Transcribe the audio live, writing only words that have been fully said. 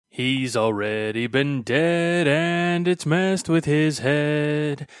He's already been dead and it's messed with his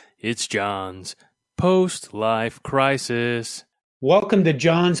head. It's John's post-life crisis. Welcome to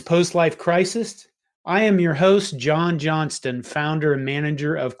John's Post-Life Crisis. I am your host, John Johnston, founder and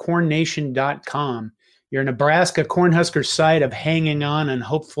manager of CornNation.com, your Nebraska Cornhuskers site of hanging on and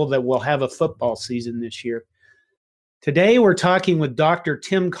hopeful that we'll have a football season this year. Today, we're talking with Dr.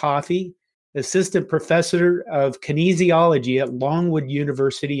 Tim Coffey, assistant professor of kinesiology at Longwood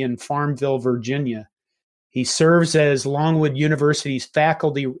University in Farmville, Virginia. He serves as Longwood University's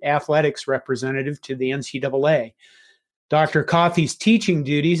faculty athletics representative to the NCAA. Dr. Coffey's teaching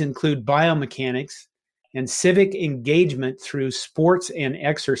duties include biomechanics and civic engagement through sports and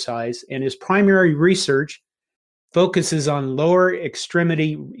exercise, and his primary research focuses on lower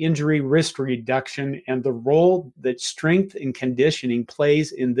extremity injury risk reduction and the role that strength and conditioning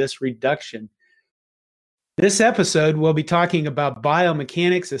plays in this reduction. This episode, we'll be talking about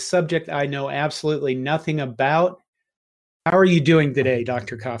biomechanics, a subject I know absolutely nothing about. How are you doing today,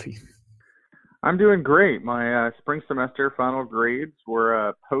 Dr. Coffey? I'm doing great. My spring semester final grades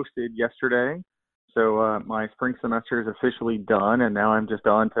were posted yesterday. So my spring semester is officially done, and now I'm just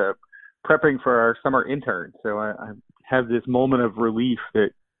on to prepping for our summer intern. So I have this moment of relief that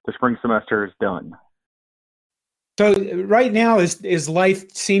the spring semester is done. So right now, is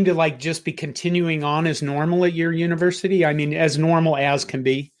life seem to just be continuing on as normal at your university? I mean, as normal as can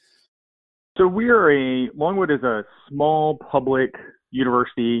be? So Longwood is a small public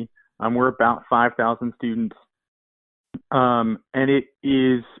university. We're about 5,000 students. And it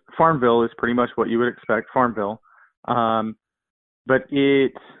is, Farmville is pretty much what you would expect, Farmville. But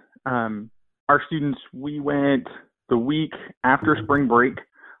our students, we went the week after spring break,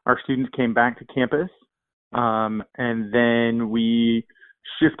 our students came back to campus. And then we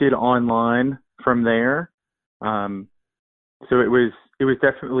shifted online from there. So it was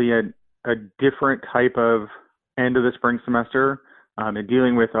definitely a different type of end of the spring semester, and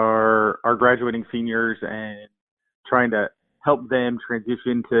dealing with our graduating seniors and trying to help them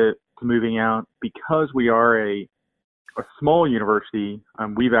transition to moving out. Because we are a small university,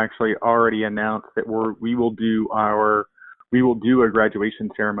 we've actually already announced that we will do a graduation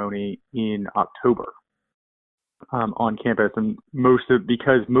ceremony in October on campus, and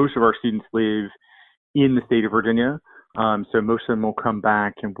because most of our students live in the state of Virginia, so most of them will come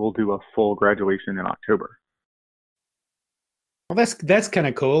back and we'll do a full graduation in October. Well, that's kind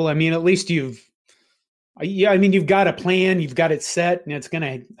of cool. I mean, at least you've got a plan, you've got it set, and it's going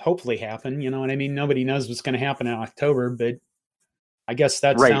to hopefully happen. You know what I mean? Nobody knows what's going to happen in October, but I guess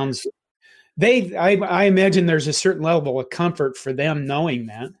that right. Sounds. I imagine there's a certain level of comfort for them knowing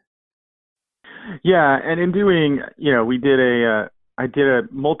that. Yeah, and in doing, I did a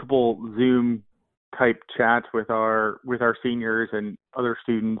multiple Zoom type chats with our seniors and other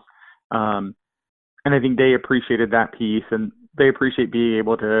students, and I think they appreciated that piece, and they appreciate being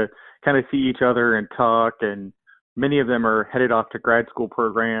able to kind of see each other and talk. And many of them are headed off to grad school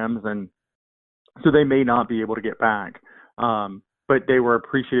programs, and so they may not be able to get back, but they were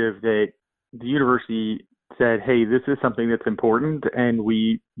appreciative that the university said, hey, this is something that's important, and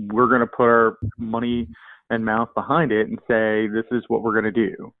we're going to put our money and mouth behind it and say, this is what we're going to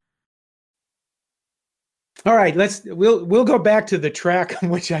do. All right, we'll go back to the track,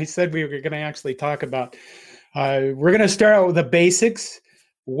 which I said we were going to actually talk about. We're going to start out with the basics.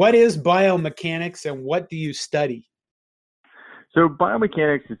 What is biomechanics, and what do you study? So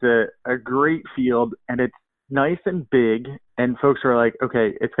biomechanics is a great field, and it's nice and big, and folks are like,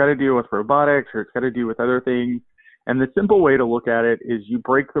 okay, it's got to do with robotics, or it's got to do with other things. And the simple way to look at it is you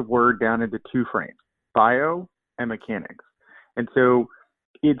break the word down into two frames, bio and mechanics. And so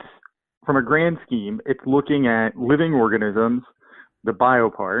it's, from a grand scheme, it's looking at living organisms, the bio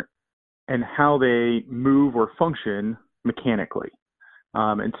part, and how they move or function mechanically.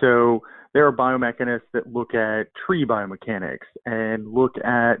 And so there are biomechanists that look at tree biomechanics and look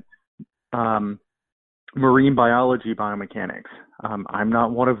at marine biology biomechanics. I'm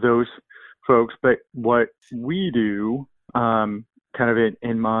not one of those folks, but what we do kind of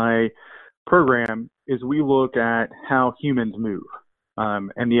in my program is we look at how humans move,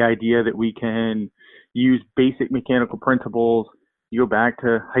 and the idea that we can use basic mechanical principles. You go back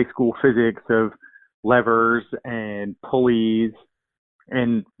to high school physics of levers and pulleys,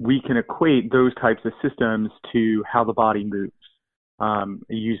 and we can equate those types of systems to how the body moves,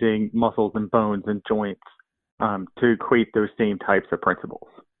 using muscles and bones and joints to equate those same types of principles.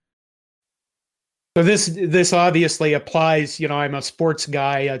 So this obviously applies, I'm a sports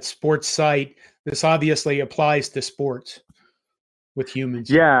guy at sports site. This obviously applies to sports with humans.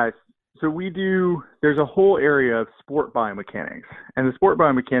 Yeah, So there's a whole area of sport biomechanics. And the sport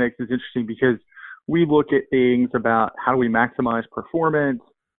biomechanics is interesting because we look at things about how do we maximize performance,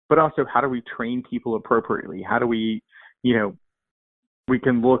 but also how do we train people appropriately? How do we, we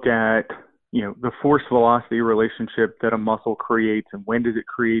can look at, the force velocity relationship that a muscle creates and when does it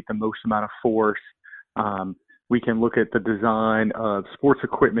create the most amount of force. We can look at the design of sports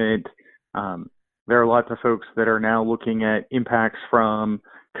equipment. There are lots of folks that are now looking at impacts from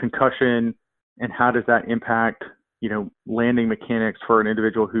concussion and how does that impact, landing mechanics for an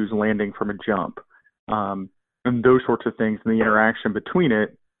individual who's landing from a jump. And those sorts of things, and the interaction between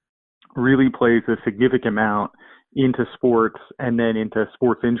it really plays a significant amount into sports and then into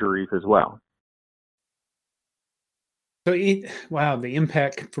sports injuries as well. So, wow, the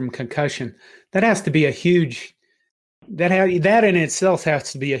impact from concussion, that has to be a huge, that in itself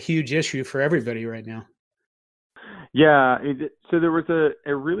has to be a huge issue for everybody right now. Yeah. So there was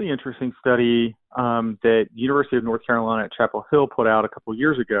a really interesting study that University of North Carolina at Chapel Hill put out a couple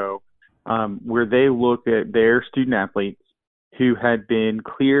years ago where they looked at their student athletes who had been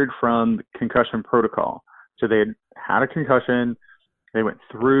cleared from the concussion protocol. So they had a concussion, they went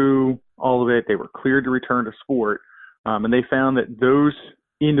through all of it, they were cleared to return to sport, and they found that those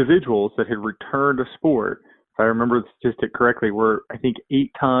individuals that had returned to sport, if I remember the statistic correctly, were, I think,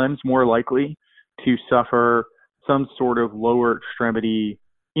 8 times more likely to suffer some sort of lower extremity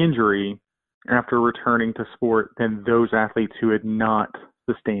injury after returning to sport than those athletes who had not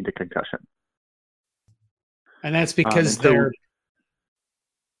sustained a concussion. And that's because they're...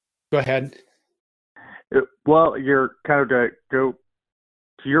 Go ahead. Well, you're kind of to go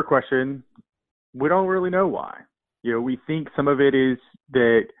to your question, we don't really know why. We think some of it is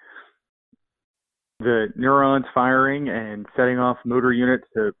that the neurons firing and setting off motor units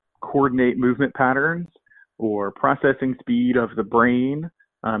to coordinate movement patterns or processing speed of the brain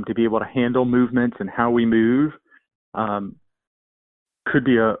to be able to handle movements and how we move could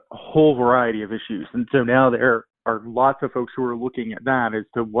be a whole variety of issues. And so now there are lots of folks who are looking at that as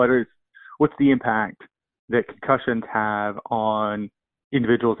to what's the impact that concussions have on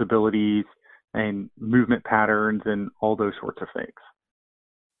individuals' abilities and movement patterns and all those sorts of things.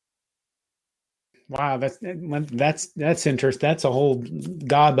 Wow, that's interesting. That's a whole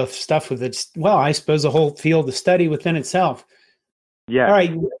gob of stuff with it. Well, I suppose a whole field of study within itself. Yeah. All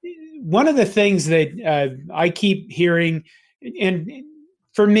right. One of the things that I keep hearing, and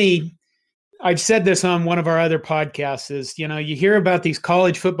for me, I've said this on one of our other podcasts, is, you hear about these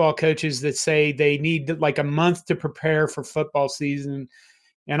college football coaches that say they need like a month to prepare for football season.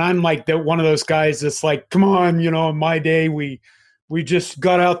 And I'm like one of those guys that's like, come on, in my day, we just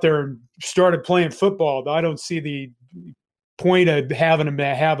got out there and started playing football. I don't see the point of having them to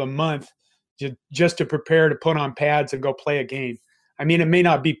have a month just to prepare to put on pads and go play a game. I mean, it may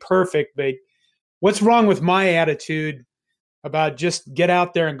not be perfect, but what's wrong with my attitude about just get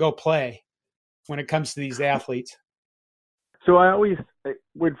out there and go play when it comes to these athletes? So I always,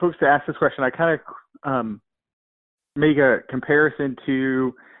 when folks ask this question, I kind of make a comparison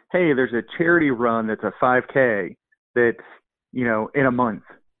to, hey, there's a charity run that's a 5K that's, in a month.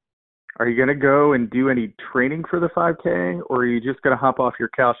 Are you going to go and do any training for the 5K, or are you just going to hop off your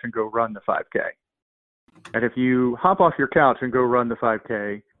couch and go run the 5K? And if you hop off your couch and go run the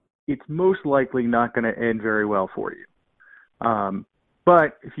 5K, it's most likely not going to end very well for you.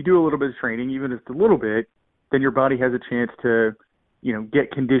 But if you do a little bit of training, even if it's a little bit, then your body has a chance to,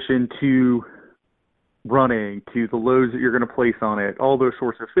 get conditioned to running, to the loads that you're going to place on it, all those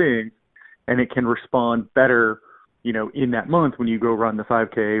sorts of things, and it can respond better, in that month when you go run the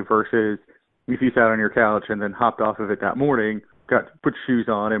 5K versus if you sat on your couch and then hopped off of it that morning, put shoes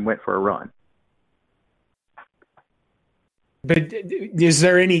on and went for a run. But is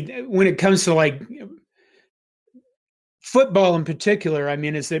there any, when it comes to like football in particular, I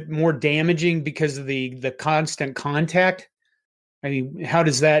mean, is it more damaging because of the constant contact? I mean, how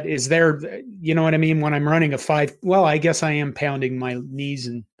does that, is there, you know what I mean? When I'm running I guess I am pounding my knees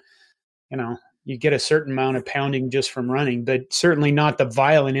and, you get a certain amount of pounding just from running, but certainly not the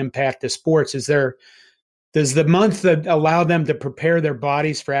violent impact of sports. Does the month allow them to prepare their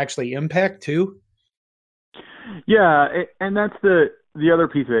bodies for actually impact too? Yeah. And that's the other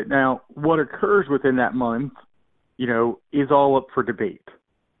piece of it. Now, what occurs within that month, is all up for debate.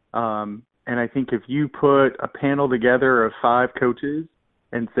 And I think if you put a panel together of 5 coaches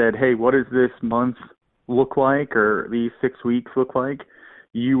and said, hey, what does this month look like, or these 6 weeks look like,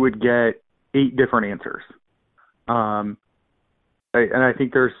 you would get 8 different answers. And I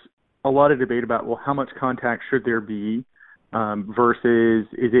think there's a lot of debate about, well, how much contact should there be versus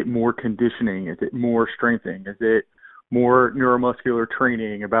is it more conditioning? Is it more strengthening? Is it more neuromuscular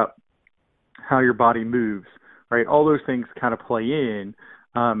training about how your body moves, right? All those things kind of play in.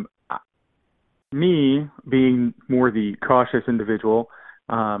 Me being more the cautious individual,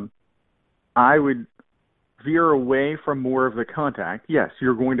 I would veer away from more of the contact. Yes,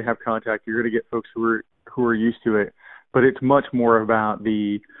 you're going to have contact. You're going to get folks who are used to it, but it's much more about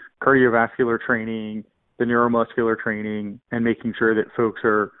the cardiovascular training, the neuromuscular training, and making sure that folks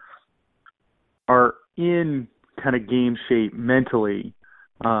are in kind of game shape mentally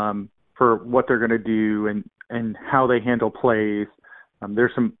for what they're going to do and how they handle plays.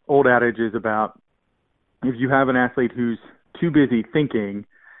 There's some old adages about if you have an athlete who's too busy thinking,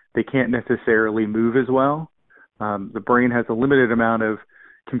 they can't necessarily move as well. The brain has a limited amount of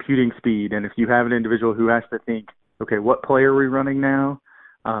computing speed, and if you have an individual who has to think, okay, what play are we running now?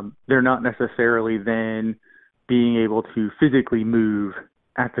 They're not necessarily then being able to physically move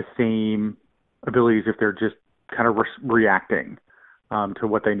at the same abilities if they're just kind of reacting to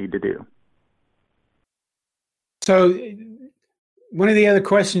what they need to do. So one of the other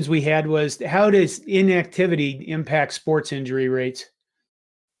questions we had was, how does inactivity impact sports injury rates?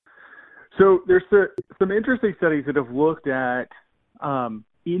 So there's some interesting studies that have looked at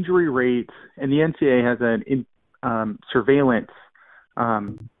injury rates, and the NCAA has an surveillance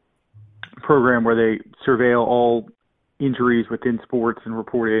program where they surveil all injuries within sports and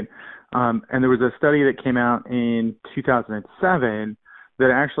report it. And there was a study that came out in 2007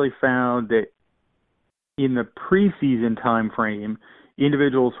 that actually found that in the preseason time frame,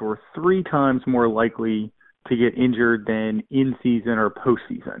 individuals were 3 times more likely to get injured than in season or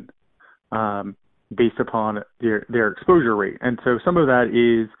postseason, based upon their exposure rate. And so some of that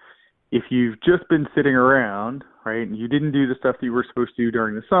is if you've just been sitting around, right, and you didn't do the stuff that you were supposed to do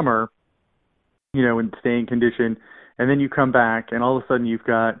during the summer, and stay in condition, and then you come back and all of a sudden you've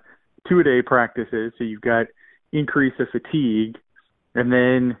got 2-a-day practices, so you've got increase of fatigue, and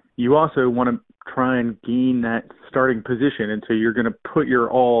then you also want to try and gain that starting position, and so you're going to put your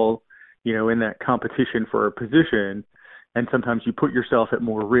all, in that competition for a position, and sometimes you put yourself at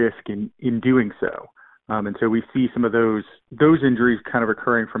more risk in doing so. And so we see some of those injuries kind of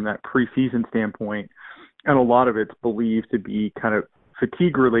occurring from that preseason standpoint, and a lot of it's believed to be kind of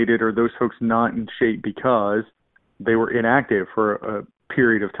fatigue related, or those folks not in shape because they were inactive for a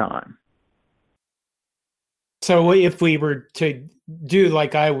period of time. So if we were to do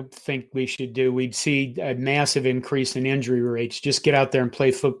like I would think we should do, we'd see a massive increase in injury rates. Just get out there and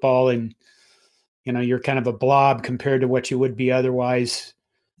play football, and you're kind of a blob compared to what you would be otherwise.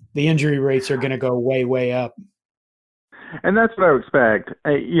 The injury rates are going to go way, way up. And that's what I would expect.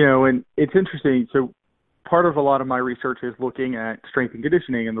 And it's interesting. So part of a lot of my research is looking at strength and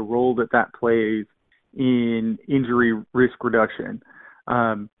conditioning and the role that plays in injury risk reduction.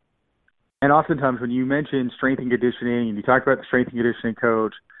 And oftentimes when you mention strength and conditioning and you talk about the strength and conditioning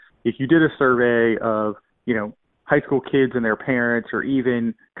coach, if you did a survey of, high school kids and their parents or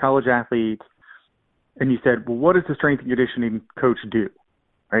even college athletes, and you said, well, what does the strength and conditioning coach do?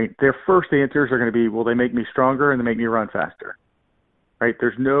 Right? Their first answers are going to be, well, they make me stronger and they make me run faster. Right?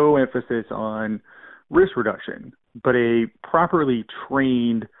 There's no emphasis on risk reduction, but a properly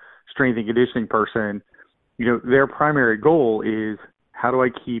trained strength and conditioning person, their primary goal is, how do I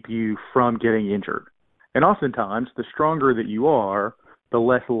keep you from getting injured? And oftentimes, the stronger that you are, the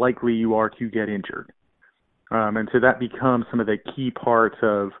less likely you are to get injured. And so that becomes some of the key parts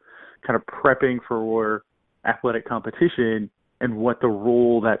of kind of prepping for athletic competition, and what the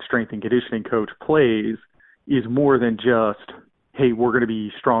role that strength and conditioning coach plays is more than just, hey, we're going to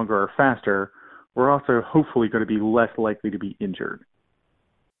be stronger or faster. We're also hopefully going to be less likely to be injured.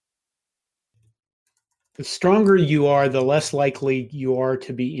 The stronger you are, the less likely you are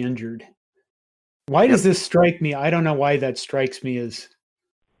to be injured. Why does this strike me? I don't know why that strikes me as,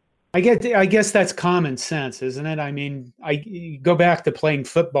 I guess that's common sense, isn't it? I mean, I go back to playing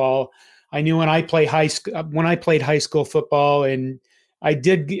football. I knew when I played high school football, and I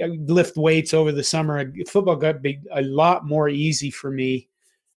did lift weights over the summer, football got a lot more easy for me.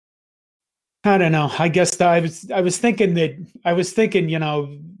 I don't know. I guess I was thinking,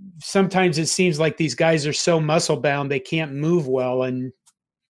 sometimes it seems like these guys are so muscle bound they can't move well, and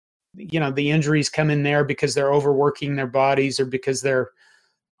the injuries come in there because they're overworking their bodies, or because they're,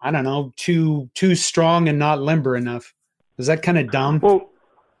 I don't know, too strong and not limber enough. Is that kind of dumb?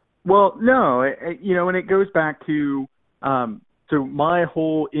 Well, no, and it goes back to, so my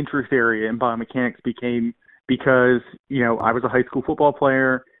whole interest area in biomechanics became because, I was a high school football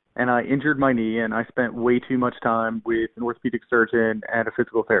player and I injured my knee, and I spent way too much time with an orthopedic surgeon and a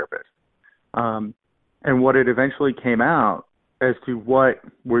physical therapist. And what it eventually came out as to what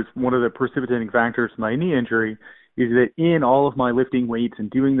was one of the precipitating factors to my knee injury is that in all of my lifting weights and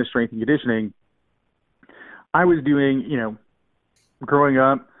doing the strength and conditioning, I was doing, growing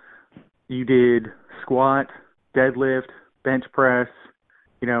up, you did squat, deadlift, bench press,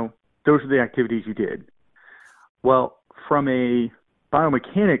 those are the activities you did. Well, from a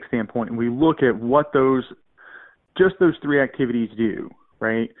biomechanics standpoint, we look at what those 3 activities do,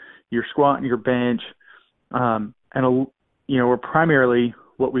 right? Your squat and your bench, or primarily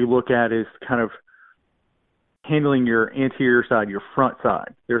what we look at is kind of handling your anterior side, your front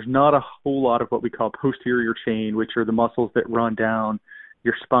side. There's not a whole lot of what we call posterior chain, which are the muscles that run down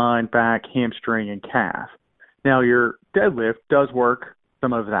your spine, back, hamstring, and calf. Now, your deadlift does work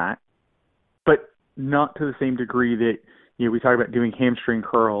some of that, but not to the same degree that we talk about doing hamstring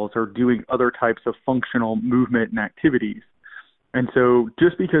curls or doing other types of functional movement and activities. And so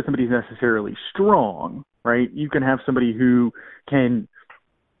just because somebody's necessarily strong, right, you can have somebody who can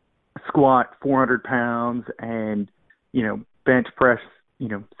squat 400 pounds and, bench press,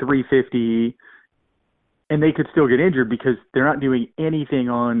 350, and they could still get injured because they're not doing anything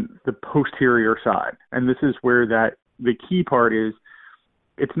on the posterior side. And this is where the key part is,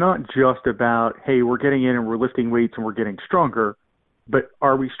 it's not just about, hey, we're getting in and we're lifting weights and we're getting stronger, but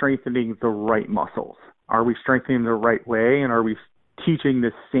are we strengthening the right muscles? Are we strengthening the right way? And are we teaching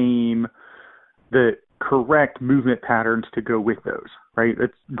the correct movement patterns to go with those, right?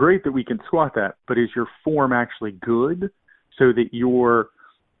 It's great that we can squat that, but is your form actually good so that you're,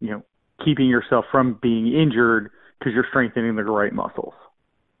 keeping yourself from being injured because you're strengthening the right muscles?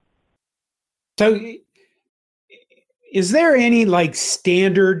 So is there any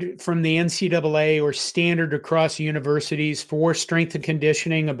standard from the NCAA or standard across universities for strength and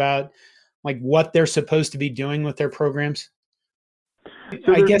conditioning about what they're supposed to be doing with their programs?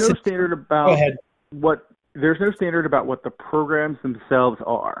 So there's no standard about go ahead. There's no standard about what the programs themselves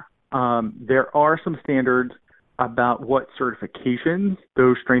are. There are some standards about what certifications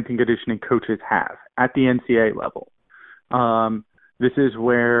those strength and conditioning coaches have at the NCAA level. This is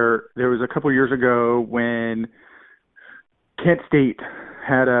where there was a couple years ago when Kent State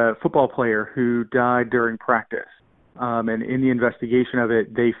had a football player who died during practice. And in the investigation of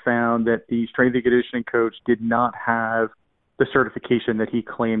it, they found that the strength and conditioning coach did not have the certification that he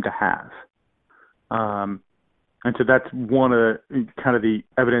claimed to have. And so that's one of kind of the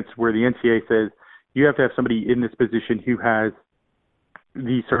evidence where the NCAA says you have to have somebody in this position who has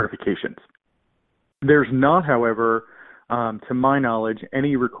these certifications. There's not, however, to my knowledge,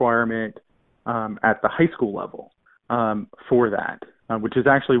 any requirement at the high school level for that, which is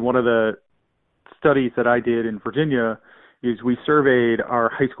actually one of the studies that I did in Virginia. Is we surveyed our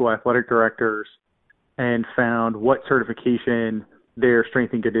high school athletic directors and found what certification their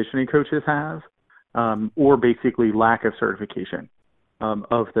strength and conditioning coaches have, or basically lack of certification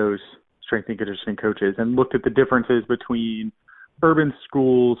of those strength and conditioning coaches, and looked at the differences between urban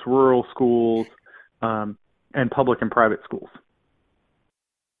schools, rural schools, and public and private schools.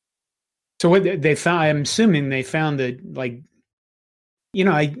 So what they found, I'm assuming they found that,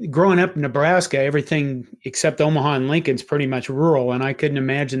 growing up in Nebraska, everything except Omaha and Lincoln's pretty much rural, and I couldn't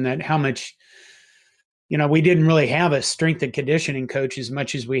imagine that how much, we didn't really have a strength and conditioning coach as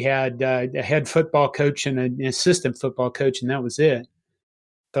much as we had a head football coach and an assistant football coach, and that was it.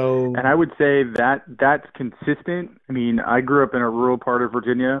 So, and I would say that that's consistent. I mean, I grew up in a rural part of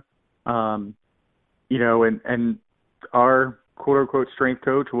Virginia, and our quote unquote strength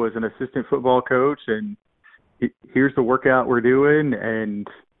coach was an assistant football coach, and here's the workout we're doing. And,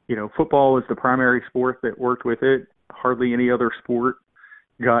 football was the primary sport that worked with it. Hardly any other sport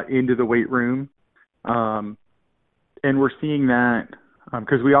got into the weight room. And we're seeing that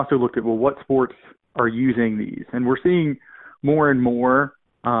because we also looked at, what sports are using these? And we're seeing more and more,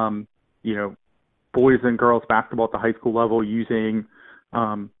 boys and girls basketball at the high school level using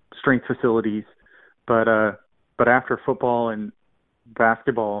strength facilities. But after football and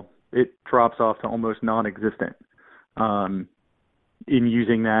basketball, it drops off to almost non-existent in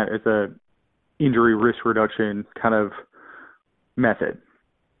using that as a injury risk reduction kind of method.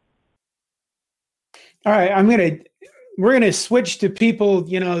 All right, we're gonna switch to people.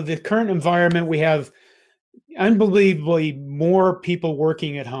 The current environment, we have unbelievably more people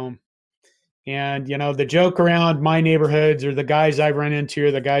working at home, and the joke around my neighborhoods or the guys I run into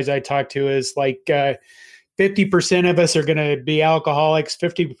or the guys I talk to is 50% of us are going to be alcoholics,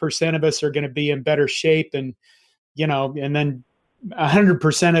 50% of us are going to be in better shape, and and then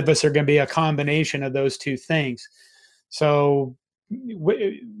 100% of us are going to be a combination of those two things. So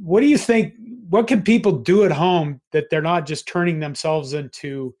what do you think? What can people do at home that they're not just turning themselves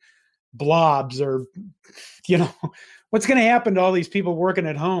into blobs, or, what's going to happen to all these people working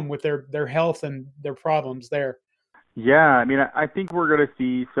at home with their health and their problems there? Yeah. I mean, I think we're going to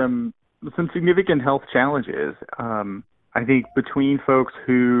see some some significant health challenges. I think between folks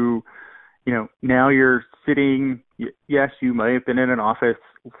who, now you're sitting, yes, you might have been in an office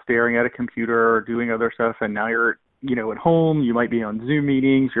staring at a computer or doing other stuff, and now you're, at home, you might be on Zoom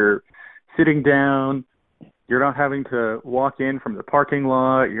meetings, you're sitting down, you're not having to walk in from the parking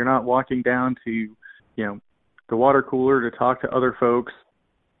lot, you're not walking down to, the water cooler to talk to other folks.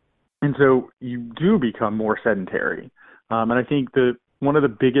 And so you do become more sedentary. And I think that one of the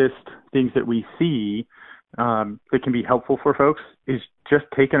biggest things that we see that can be helpful for folks is just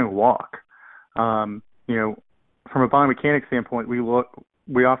taking a walk. From a biomechanics standpoint,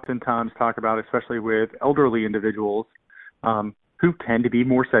 we oftentimes talk about, especially with elderly individuals who tend to be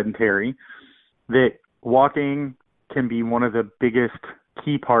more sedentary, that walking can be one of the biggest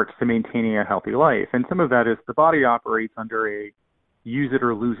key parts to maintaining a healthy life. And some of that is the body operates under a use it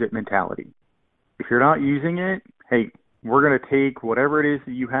or lose it mentality. If you're not using it, hey, we're going to take whatever it is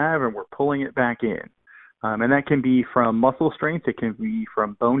that you have and we're pulling it back in. And that can be from muscle strength. It can be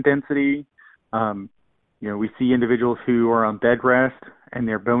from bone density. We see individuals who are on bed rest and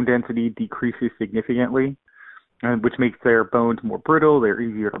their bone density decreases significantly, which makes their bones more brittle. They're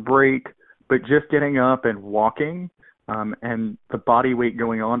easier to break. But just getting up and walking and the body weight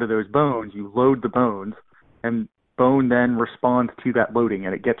going onto those bones, you load the bones, and bone then responds to that loading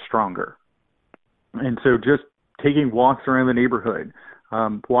and it gets stronger. And so just taking walks around the neighborhood,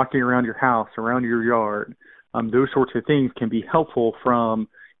 walking around your house, around your yard, those sorts of things can be helpful from,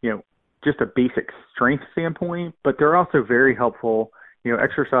 just a basic strength standpoint, but they're also very helpful.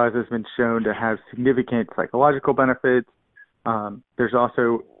 Exercise has been shown to have significant psychological benefits. There's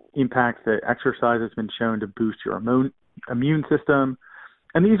also impacts that exercise has been shown to boost your immune system.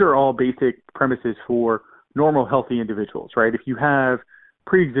 And these are all basic premises for normal, healthy individuals, right? If you have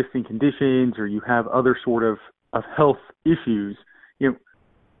pre-existing conditions or you have other sort of health issues,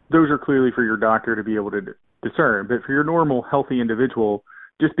 those are clearly for your doctor to be able to discern. But for your normal, healthy individual,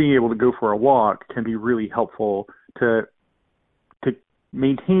 just being able to go for a walk can be really helpful to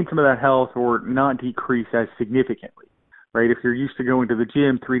maintain some of that health or not decrease as significantly, right? If you're used to going to the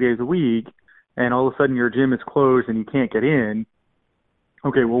gym 3 days a week and all of a sudden your gym is closed and you can't get in,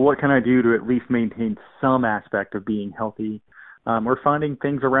 okay, well, what can I do to at least maintain some aspect of being healthy? Or finding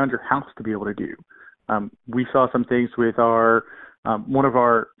things around your house to be able to do. We saw some things with one of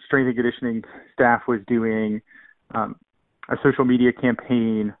our strength and conditioning staff was doing a social media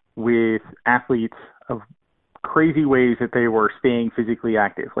campaign with athletes of crazy ways that they were staying physically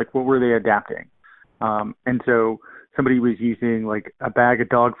active. Like, what were they adapting? And so somebody was using like a bag of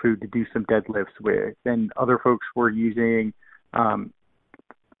dog food to do some deadlifts with, and other folks were using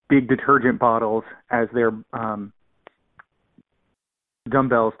big detergent bottles as their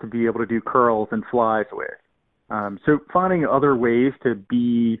dumbbells to be able to do curls and flies with. So finding other ways to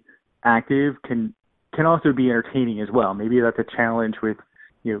be active can also be entertaining as well. Maybe that's a challenge with,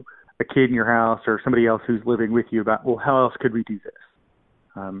 a kid in your house or somebody else who's living with you about, well, how else could we do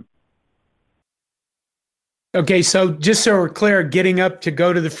this? Okay, so just so we're clear, getting up to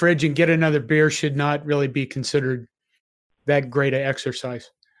go to the fridge and get another beer should not really be considered that great an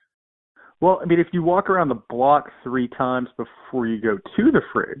exercise. Well, I mean, if you walk around the block 3 times before you go to the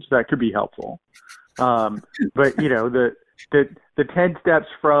fridge, that could be helpful. But, the 10 steps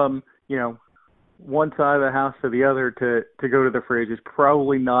from, one side of the house to the other to go to the fridge is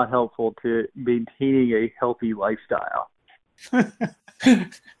probably not helpful to maintaining a healthy lifestyle.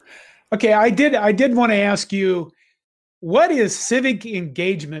 Okay, I did want to ask you, what is civic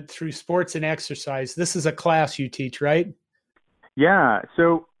engagement through sports and exercise? This is a class you teach, right? Yeah.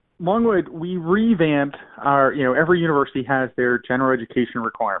 So Longwood, we revamped our, every university has their general education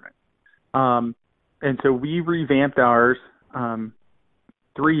requirement. And so we revamped ours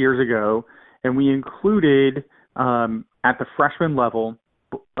 3 years ago, and we included at the freshman level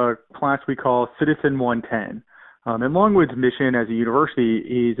a class we call Citizen 110. And Longwood's mission as a university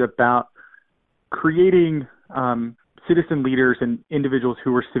is about creating citizen leaders and individuals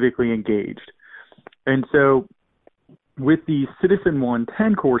who are civically engaged. And so with the Citizen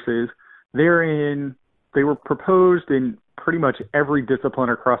 110 courses, they were proposed in pretty much every discipline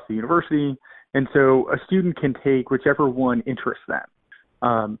across the university. And so a student can take whichever one interests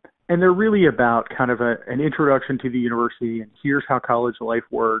them. And they're really about kind of an introduction to the university and here's how college life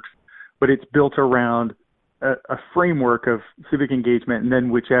works, but it's built around a framework of civic engagement and then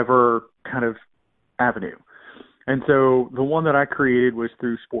whichever kind of avenue. And so the one that I created was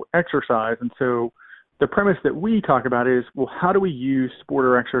through sport exercise. And so the premise that we talk about is, well, how do we use sport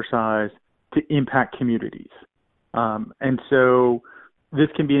or exercise to impact communities? And so this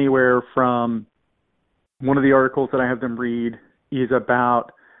can be anywhere from, one of the articles that I have them read is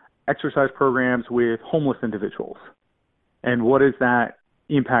about exercise programs with homeless individuals. And what does that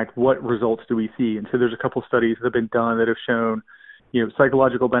impact? What results do we see? And so there's a couple studies that have been done that have shown,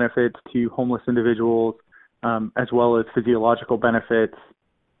 psychological benefits to homeless individuals, as well as physiological benefits.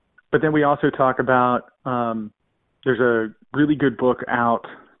 But then we also talk about, there's a really good book out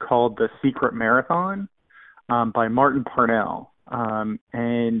called The Secret Marathon by Martin Parnell.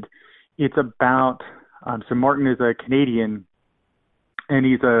 And it's about, so Martin is a Canadian, and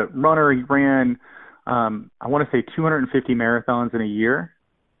he's a runner. He ran, I want to say 250 marathons in a year,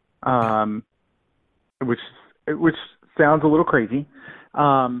 which sounds a little crazy.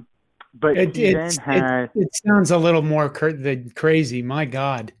 But it sounds a little more than crazy. My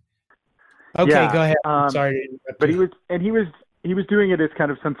God. Okay, yeah, go ahead. Sorry to interrupt. But he was doing it as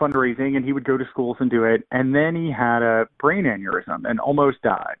kind of some fundraising, and he would go to schools and do it. And then he had a brain aneurysm and almost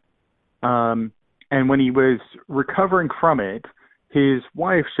died. And when he was recovering from it, his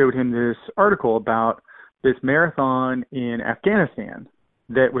wife showed him this article about this marathon in Afghanistan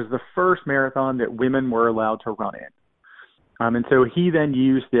that was the first marathon that women were allowed to run in. And so he then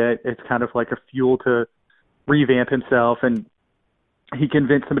used it as kind of like a fuel to revamp himself, and he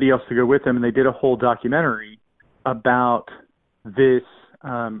convinced somebody else to go with him, and they did a whole documentary about this,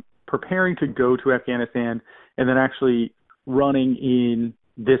 preparing to go to Afghanistan and then actually running in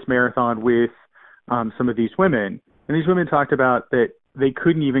this marathon with some of these women. And these women talked about that they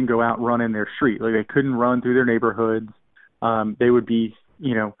couldn't even go out and run in their street. Like, they couldn't run through their neighborhoods. They would be,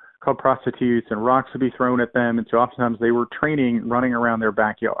 called prostitutes, and rocks would be thrown at them. And so oftentimes they were training, running around their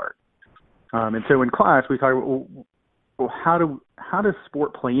backyard. And so in class, we talk about, well, how does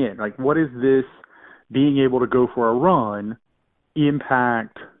sport play in? Like, what is this being able to go for a run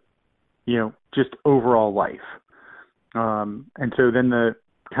impact, just overall life? And so then the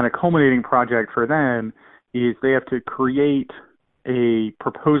kind of culminating project for them is they have to create a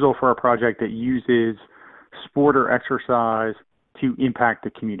proposal for a project that uses sport or exercise to impact the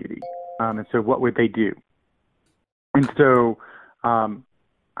community. And so what would they do? And so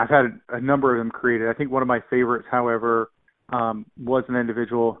I've had a number of them created. I think one of my favorites, however, was an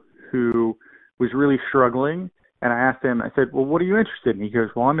individual who was really struggling. And I asked him, I said, well, what are you interested in? He goes,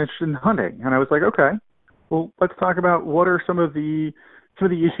 well, I'm interested in hunting. And I was like, okay, well, let's talk about what are some of the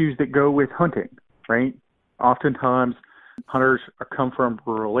issues that go with hunting, right? Oftentimes, hunters come from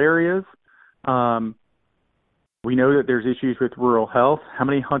rural areas. We know that there's issues with rural health. How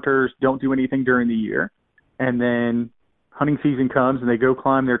many hunters don't do anything during the year? And then hunting season comes and they go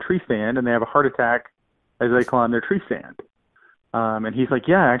climb their tree stand and they have a heart attack as they climb their tree stand. And he's like,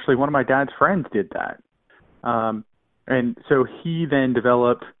 yeah, actually, one of my dad's friends did that. And so he then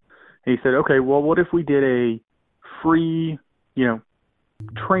developed, he said, okay, well, what if we did a free,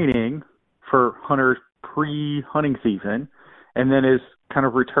 training for hunters pre-hunting season, and then as kind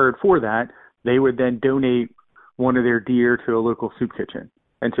of return for that, they would then donate one of their deer to a local soup kitchen.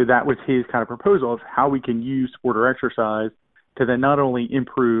 And so that was his kind of proposal of how we can use sport or exercise to then not only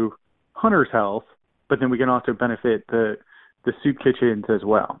improve hunters' health, but then we can also benefit the soup kitchens as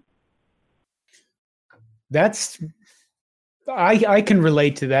well. I can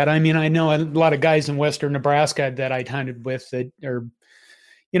relate to that. I mean, I know a lot of guys in Western Nebraska that I'd hunted with that are,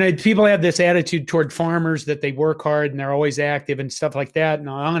 people have this attitude toward farmers that they work hard and they're always active and stuff like that. And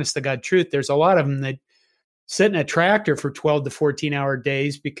honest to God truth, there's a lot of them that sit in a tractor for 12 to 14 hour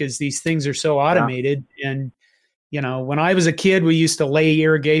days because these things are so automated. Yeah. And, when I was a kid, we used to lay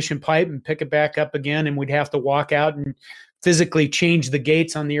irrigation pipe and pick it back up again, and we'd have to walk out and physically change the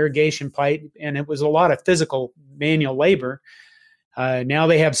gates on the irrigation pipe. And it was a lot of physical manual labor. Now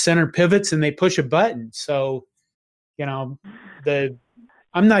they have center pivots and they push a button. So,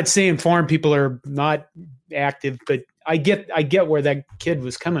 I'm not saying farm people are not active, but I get where that kid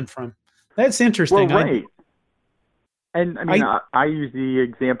was coming from. That's interesting. Well, right. And I mean, I use the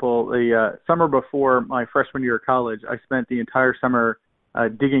example, the summer before my freshman year of college, I spent the entire summer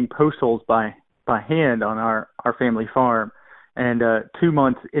digging post holes by hand on our family farm. And 2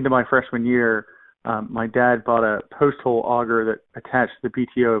 months into my freshman year, my dad bought a post hole auger that attached to the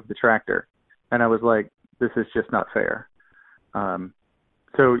PTO of the tractor. And I was like, this is just not fair.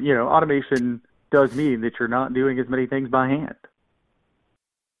 So, automation does mean that you're not doing as many things by hand.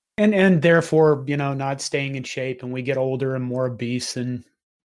 And therefore, not staying in shape, and we get older and more obese, and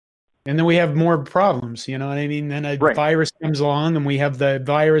then we have more problems, you know what I mean? Then a virus comes along and we have the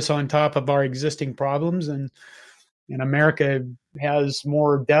virus on top of our existing problems, and America has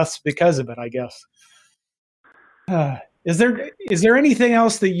more deaths because of it, I guess. Is there anything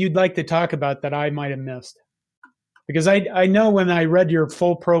else that you'd like to talk about that I might have missed? Because I know when I read your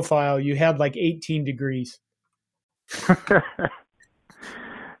full profile, you had like 18 degrees.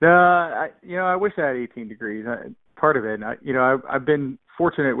 I wish I had 18 degrees. Part of it, I've been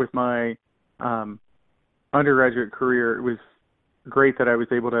fortunate with my undergraduate career. It was great that I was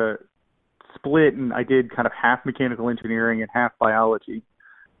able to split, and I did kind of half mechanical engineering and half biology.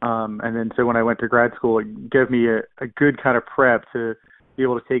 And then so when I went to grad school, it gave me a good kind of prep to be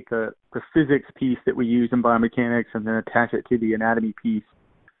able to take the physics piece that we use in biomechanics and then attach it to the anatomy piece.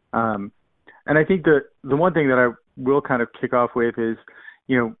 And I think the one thing that I will kind of kick off with is,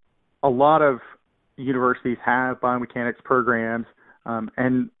 a lot of universities have biomechanics programs,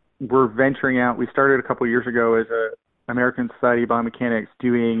 and we're venturing out. We started a couple of years ago as a American Society of Biomechanics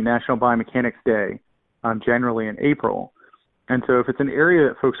doing National Biomechanics Day, generally in April. And so if it's an area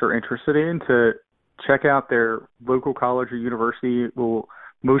that folks are interested in, to check out their local college or university, will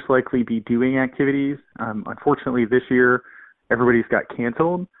most likely be doing activities. Unfortunately, this year, everybody's got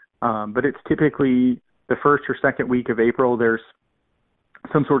canceled, but it's typically the first or second week of April. There's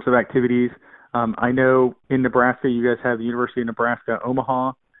some sorts of activities. I know in Nebraska, you guys have the University of Nebraska,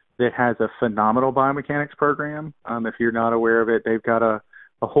 Omaha, that has a phenomenal biomechanics program. If you're not aware of it, they've got a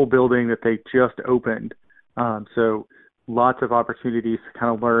whole building that they just opened. So lots of opportunities to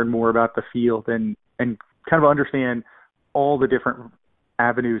kind of learn more about the field and kind of understand all the different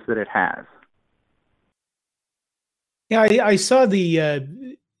avenues that it has. Yeah, I saw the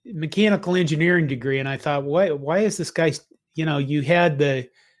mechanical engineering degree, and I thought, why is this guy, you had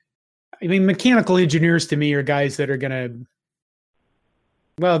mechanical engineers to me are guys that are going to,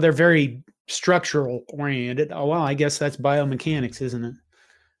 well, they're very structural oriented. Oh, well, I guess that's biomechanics, isn't it?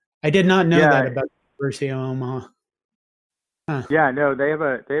 I did not know that about the University of Omaha. Huh. Yeah, no, they have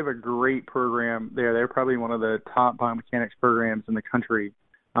a great program there. They're probably one of the top biomechanics programs in the country.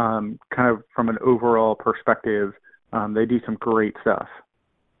 Kind of from an overall perspective, they do some great stuff.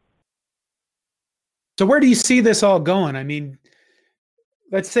 So where do you see this all going? I mean,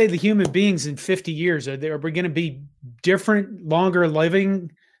 let's say the human beings in 50 years, are we going to be different, longer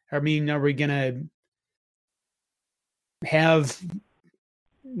living? I mean, are we going to have,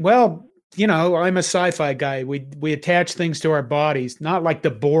 well, I'm a sci-fi guy. We attach things to our bodies, not like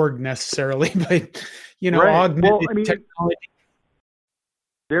the Borg necessarily, but, right. augmented technology.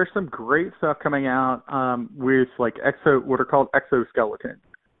 There's some great stuff coming out with like what are called exoskeletons.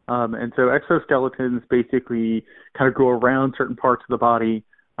 And so exoskeletons basically kind of go around certain parts of the body,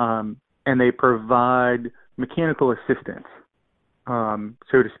 and they provide mechanical assistance, so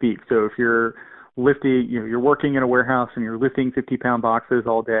to speak. So if you're lifting, you're working in a warehouse and you're lifting 50-pound boxes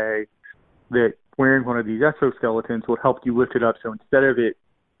all day, that wearing one of these exoskeletons will help you lift it up. So instead of it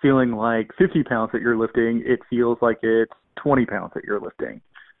feeling like 50 pounds that you're lifting, it feels like it's 20 pounds that you're lifting.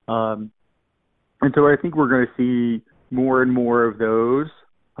 And so I think we're going to see more and more of those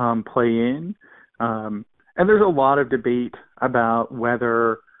play in. And there's a lot of debate about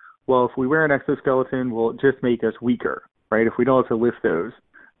whether, well, if we wear an exoskeleton, will it just make us weaker, right? If we don't have to lift those.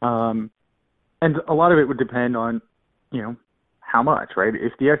 And a lot of it would depend on, how much, right?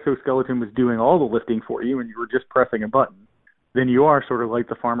 If the exoskeleton was doing all the lifting for you and you were just pressing a button, then you are sort of like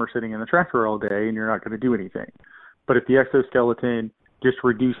the farmer sitting in the tractor all day and you're not going to do anything. But if the exoskeleton just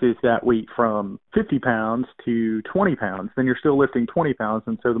reduces that weight from 50 pounds to 20 pounds, then you're still lifting 20 pounds.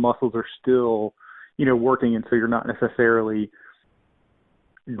 And so the muscles are still, working. And so you're not necessarily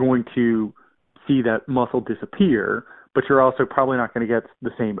going to see that muscle disappear, but you're also probably not going to get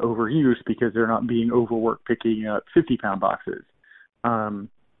the same overuse because they're not being overworked picking up 50-pound boxes on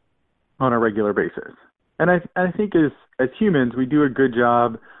a regular basis. And I think as humans, we do a good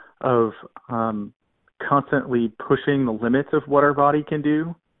job of constantly pushing the limits of what our body can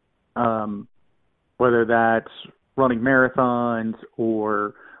do, whether that's running marathons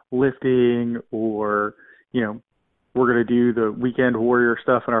or lifting or, we're going to do the weekend warrior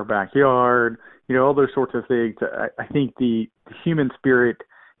stuff in our backyard, all those sorts of things. I think the human spirit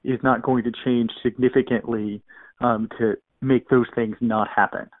is not going to change significantly to make those things not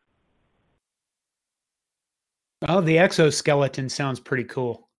happen. Oh, the exoskeleton sounds pretty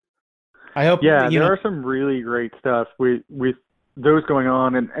cool. I hope. Yeah, there are some really great stuff with those going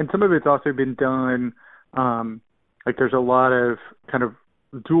on, and some of it's also been done. Like there's a lot of kind of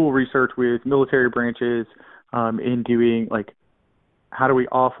dual research with military branches in doing like how do we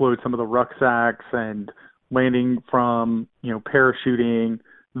offload some of the rucksacks and landing from parachuting,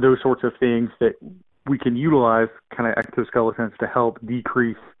 those sorts of things that we can utilize kind of exoskeletons to help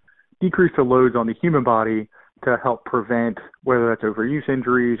decrease the loads on the human body to help prevent whether that's overuse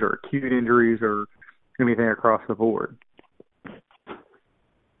injuries or acute injuries or anything across the board.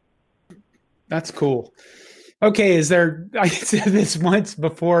 That's cool. Okay, I said this once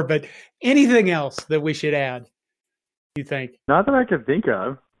before, but anything else that we should add, you think? Not that I can think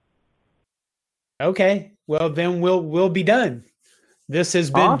of. Okay. Well, then we'll be done. This has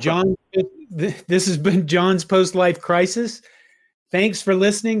been Awesome. This has been John's Post-Life Crisis. Thanks for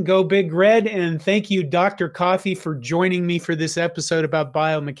listening. Go Big Red. And thank you, Dr. Coffey, for joining me for this episode about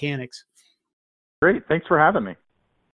biomechanics. Great. Thanks for having me.